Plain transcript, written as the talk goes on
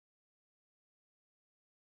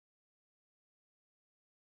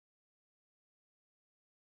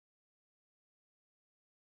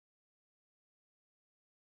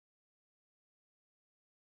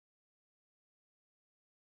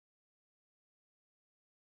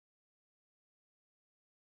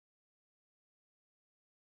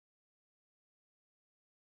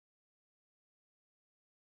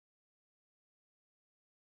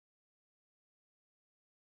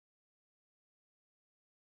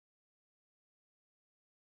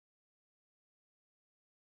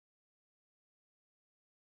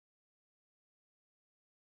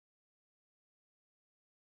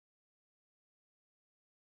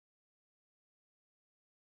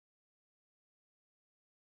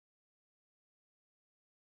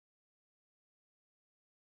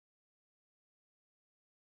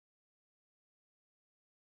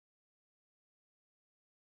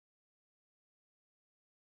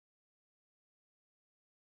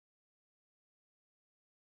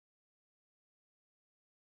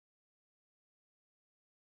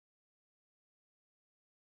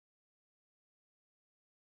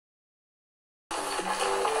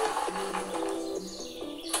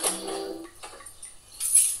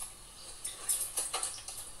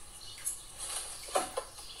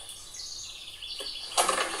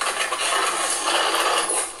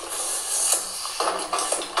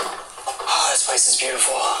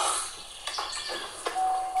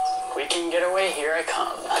We can get away, here I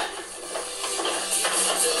come.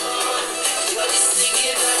 You're just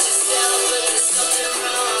thinking about yourself, but there's something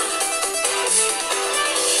wrong.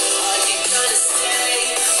 Are you gonna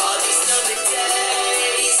stay all these lonely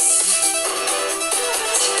days?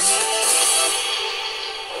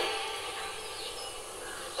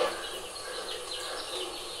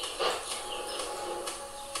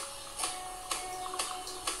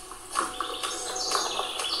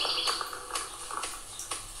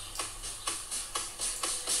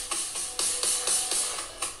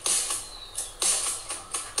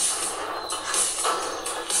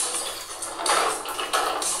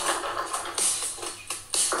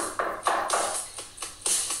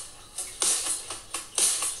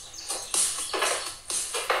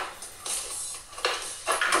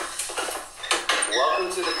 Welcome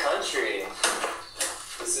to the country.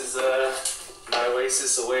 This is my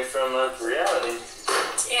oasis away from reality.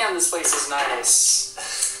 Damn, this place is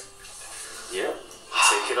nice. Yep.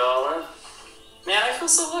 Take it all in. Man, I feel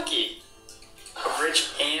so lucky. A rich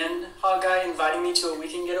and hot guy inviting me to a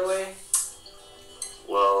weekend getaway.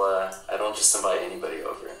 Well, I don't just invite anybody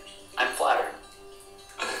over. I'm flattered.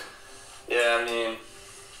 Yeah, I mean,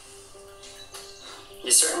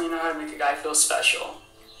 You certainly know how to make a guy feel special.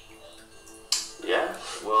 yeah.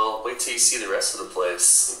 Well, wait till you see the rest of the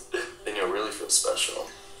place. Then you'll really feel special.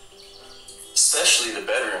 Especially the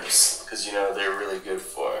bedrooms, because you know they're really good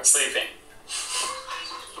for Sleeping.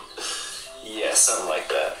 Yeah, something like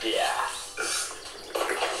that. Yeah.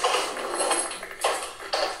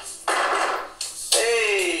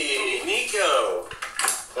 Hey, Nico.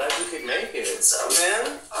 Glad you could make it. What's up,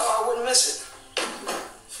 man? Oh, I wouldn't miss it.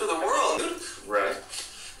 For the world, dude. Right.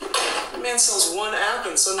 The man sells one app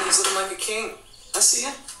and suddenly he's living like a king. I see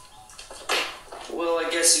it. Well, I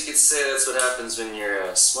guess you could say that's what happens when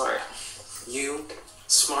you're smart. You,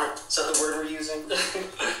 smart. Is that the word we're using?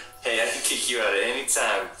 Hey, I can kick you out at any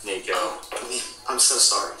time, Nico. I'm so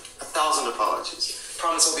sorry. 1,000 apologies.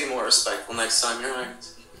 Promise I'll be more respectful next time, you're right.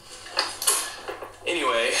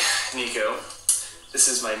 Anyway, Nico, this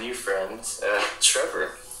is my new friend,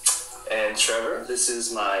 Trevor. And Trevor, this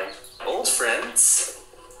is my old friend,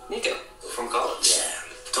 Nico, from college. Yeah,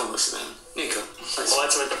 don't listen to him. Nico, nice. Well,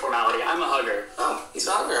 that's with the formality. I'm a hugger. Oh, he's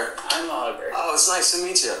a hugger. I'm a hugger. Oh, it's nice to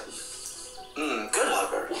meet you. Good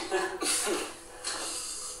hugger.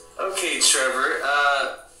 Okay, Trevor,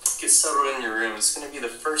 get settled in your room. It's gonna be the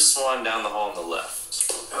first one down the hall on the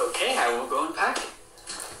left. Okay, I will go unpack.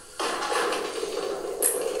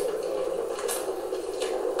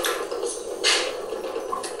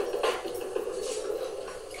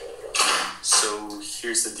 So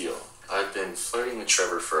here's the deal. I've been flirting with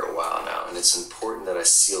Trevor for a while now, and it's important that I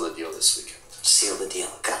seal the deal this weekend. Seal the deal.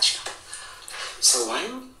 Gotcha. So why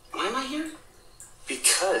am I here?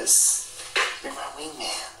 Because you're my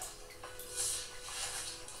wingman.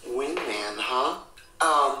 Wingman, huh?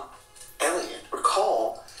 Elliot,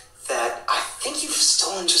 recall that I think you've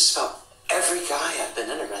stolen just about every guy I've been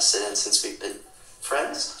interested in since we've been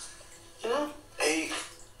friends. You know? Hey,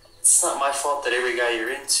 it's not my fault that every guy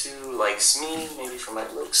you're into likes me, maybe for my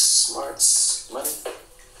looks, smarts, money.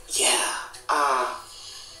 Yeah.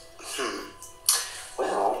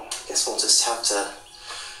 Well, I guess we'll just have to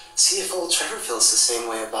see if old Trevor feels the same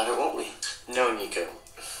way about it, won't we? No, Nico.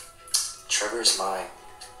 Trevor's mine,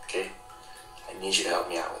 okay? I need you to help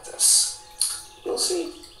me out with this. We'll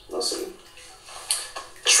see. We'll see.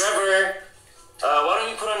 Trevor, why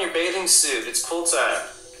don't you put on your bathing suit? It's pool time.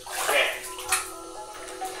 Okay.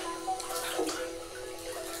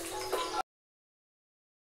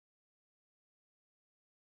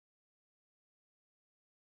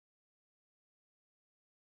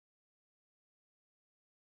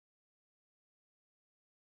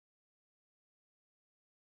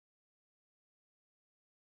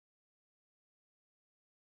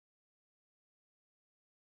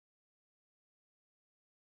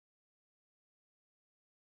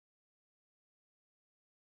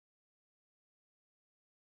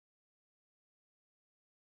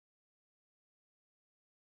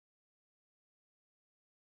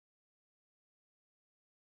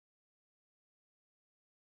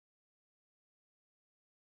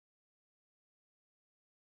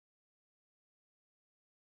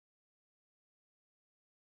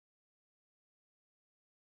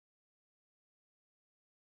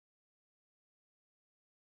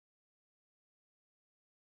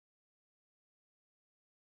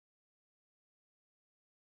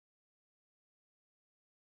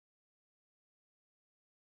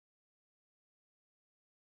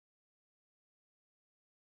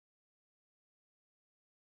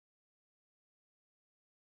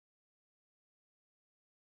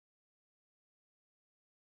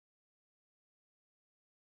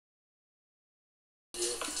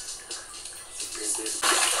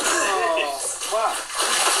 Oh, wow.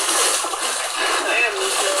 Damn,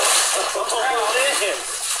 Nico.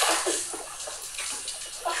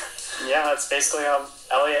 Yeah, that's basically how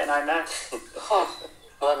Elliot and I met. Oh,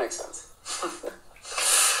 well, that makes sense.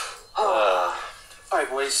 All right,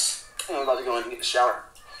 boys. I think I'm about to go in and get a shower.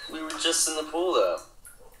 We were just in the pool, though.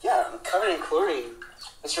 Yeah, I'm covered in chlorine.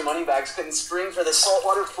 Mr. Moneybags couldn't spring for the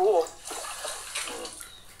saltwater pool.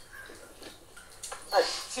 All right,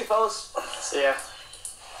 see you, fellas. See ya.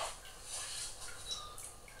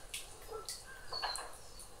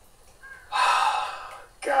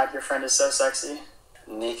 God, your friend is so sexy.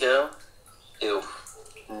 Nico? Ew.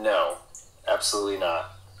 No. Absolutely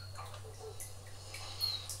not.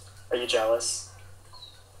 Are you jealous?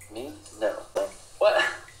 Me? No. What?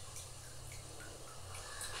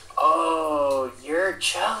 Oh, you're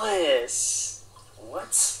jealous.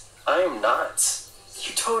 What? I am not.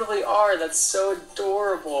 You totally are. That's so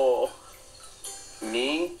adorable.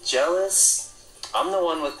 Me? Jealous? I'm the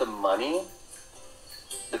one with the money,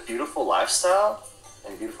 the beautiful lifestyle,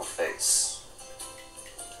 and beautiful face.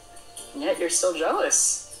 And yet you're still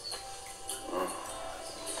jealous.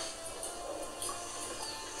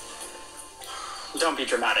 Don't be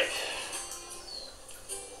dramatic.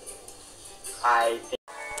 I think...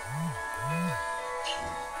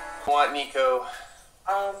 What, Nico?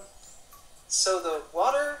 So the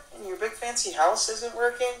water in your big fancy house isn't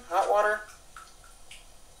working? Hot water?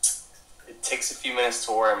 It takes a few minutes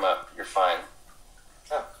to warm up. You're fine.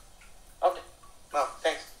 Oh. Okay. Well,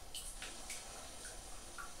 thanks.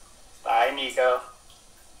 Bye, Nico.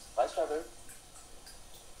 Bye, Strawberry.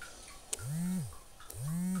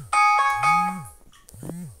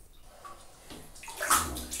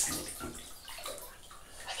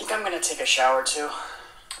 I think I'm gonna take a shower too.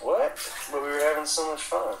 What? But we were having so much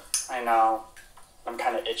fun. I know. I'm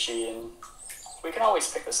kind of itchy, and we can always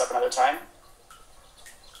pick this up another time.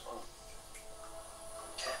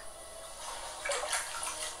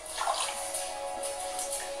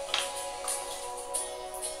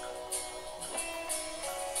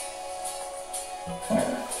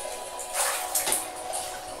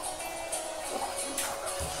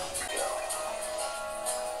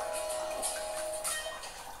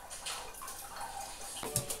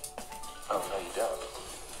 Oh, no, you don't.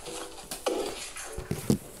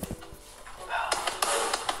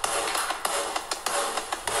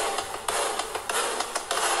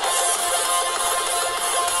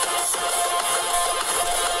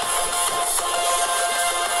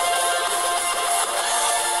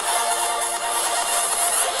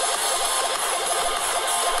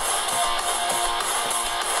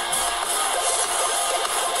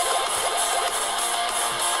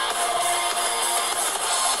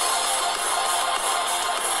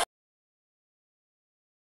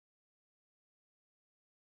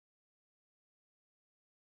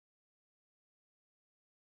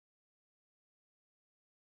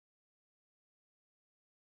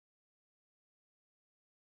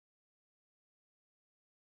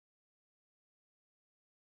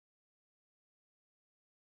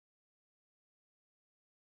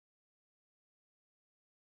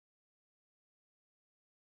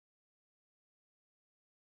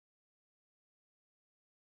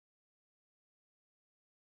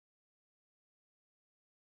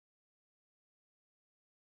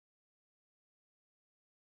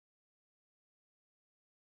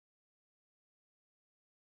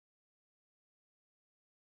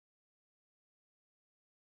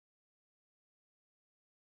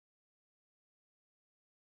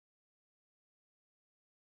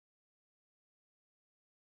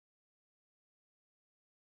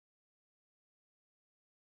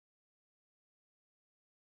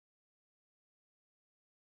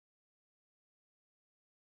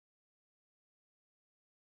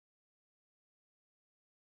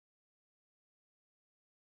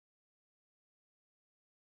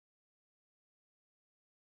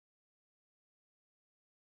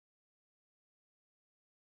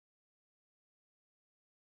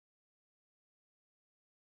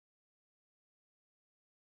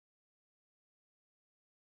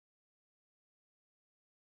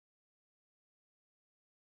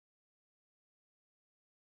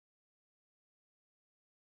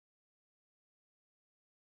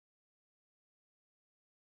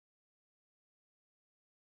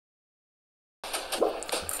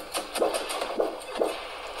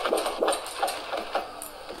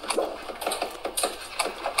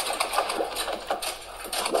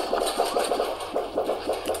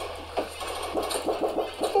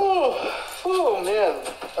 Oh, man.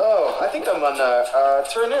 Oh, I think I'm on,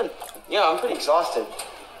 turn in. Yeah, I'm pretty exhausted.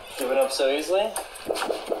 Giving up so easily?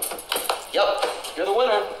 Yup. You're the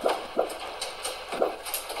winner.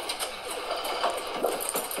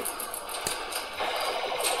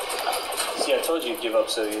 See, I told you you'd give up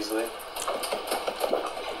so easily.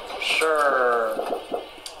 Sure.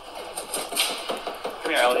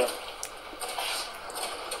 Come here, Elliot.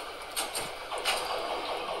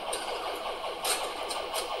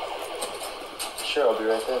 Sure, I'll be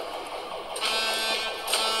right there.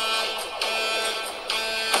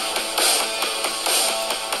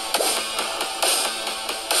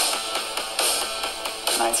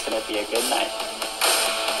 Tonight's gonna be a good night.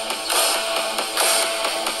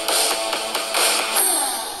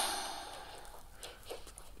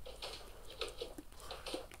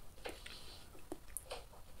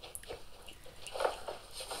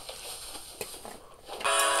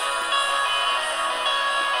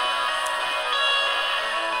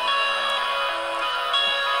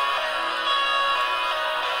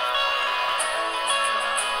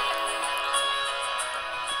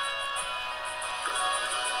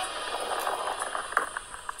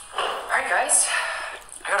 Guys,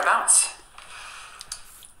 I gotta bounce.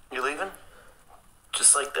 You leaving?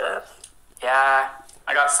 Just like that? Yeah,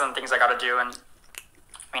 I got some things I gotta do, and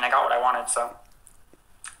I mean, I got what I wanted, so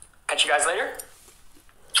catch you guys later.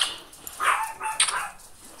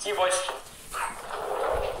 See you, boys.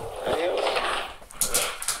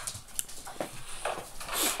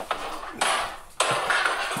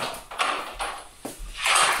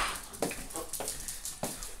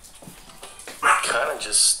 Kinda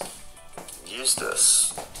just used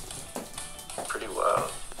us pretty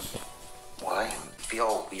well. Why? Be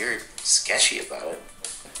all weird, sketchy about it.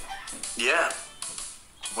 Yeah.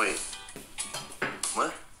 Wait.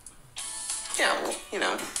 What? Yeah, well, you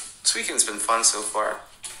know, this weekend's been fun so far.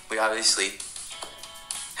 We obviously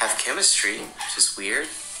have chemistry, which is weird,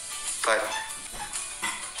 but...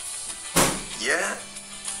 Yeah,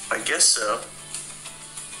 I guess so.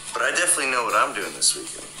 But I definitely know what I'm doing this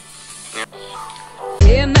weekend.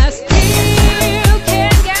 In that